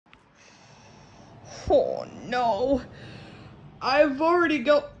Oh no, I've already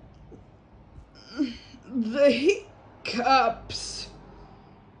got the hiccups.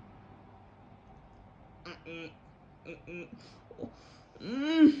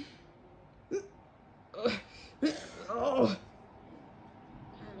 Oh.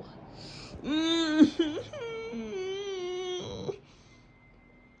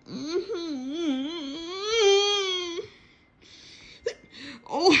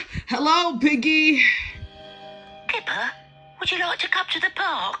 Oh, hello, Piggy. Kipper, would you like to come to the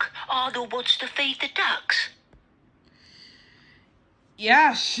park? Arnold wants to feed the ducks.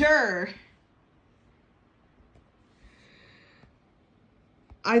 Yeah, sure.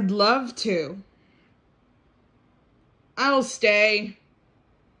 I'd love to. I'll stay.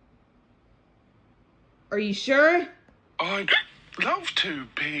 Are you sure? I'd love to,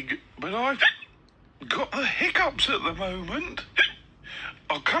 Pig, but I've got the hiccups at the moment.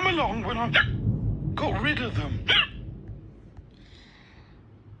 I'll come along when I've got rid of them.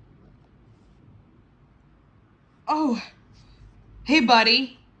 Oh, hey,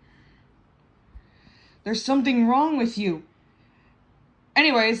 buddy. There's something wrong with you.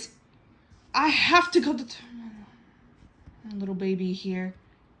 Anyways, I have to go to... My little baby here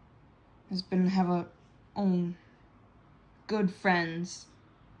has been have a own good friends.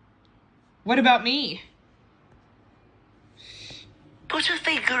 What about me? Put a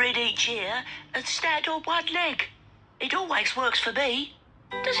finger in each ear and stand on one leg. It always works for me.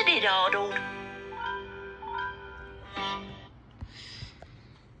 Doesn't it, Arnold?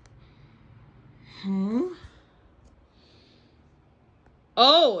 Huh?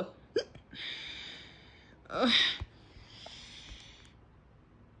 Oh!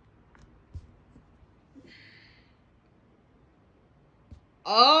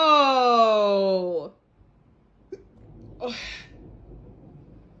 Oh!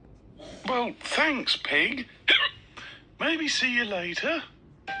 Well, thanks, Pig. Maybe see you later.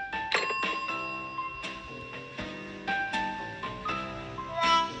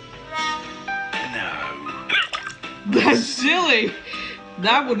 No. That's silly!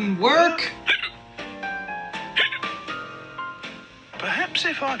 That wouldn't work! Perhaps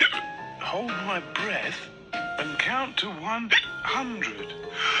if I hold my breath and count to 100.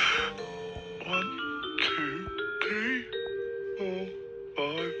 1, 2, 3, 4,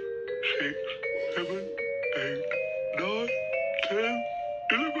 5, 6, 7, 8, 9, 10,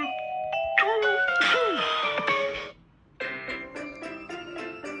 11, 12.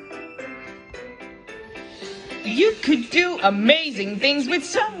 You could do amazing things with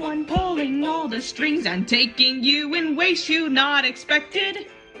someone pulling all the strings and taking you in ways you not expected.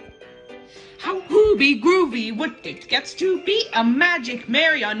 How hooby groovy would it gets to be a magic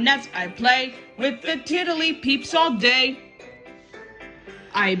marionette I play with the tiddly peeps all day.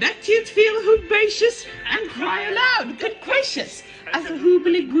 I bet you'd feel hoobacious and cry aloud, good gracious, as a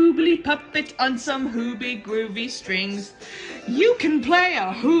hoobly groobly puppet on some hooby groovy strings. You can play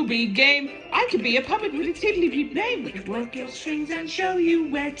a hooby game. I could be a puppet with a tiddly peep name. We could work your strings and show you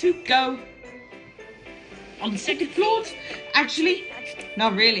where to go. On the second floor? Actually,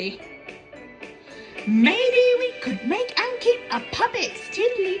 not really. Maybe we could make and keep a puppet's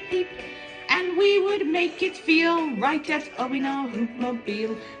tiddly peep, and we would make it feel right as in our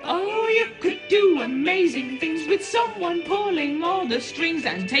hoopmobile. Oh, you could do amazing things with someone pulling all the strings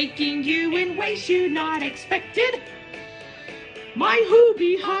and taking you in ways you not expected. My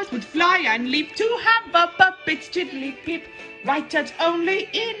hooby heart would fly and leap to have a puppet's tiddly peep, right as only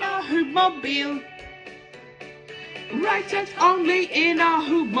in our hoopmobile. Right as only in our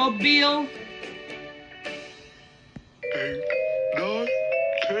hoopmobile. 8, 9,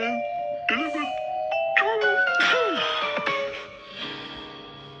 10, 11, 12.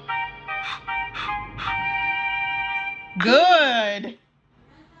 Good.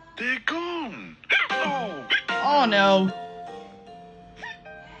 They're gone. Oh. Oh no.